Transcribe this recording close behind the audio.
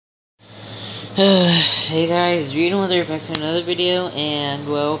Hey guys, Reno there, back to another video, and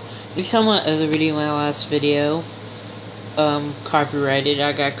well, you saw my other video, my last video, copyrighted.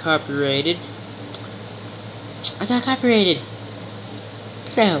 I got copyrighted.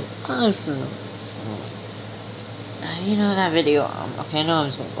 So awesome. You know that video, okay, I know I'm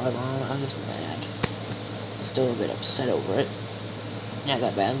just going to I'm just mad. I'm still a bit upset over it. Not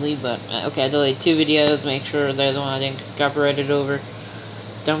that badly, but, okay, I delayed 2 videos, make sure they're the one I didn't get copyrighted over.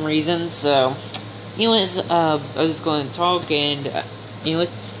 Dumb reasons, so, anyways, I was going to talk, and,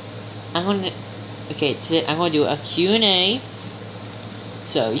 anyways, today I'm going to do a Q&A,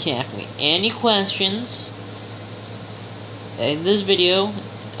 so you can ask me any questions. In this video,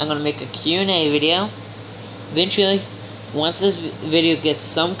 I'm going to make a Q&A video. Eventually, once this video gets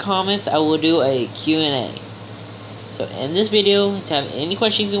some comments, I will do a Q&A. So, in this video, if you have any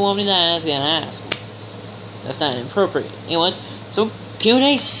questions you want me to ask, and ask. That's not inappropriate. Anyways, so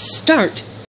Q&A start!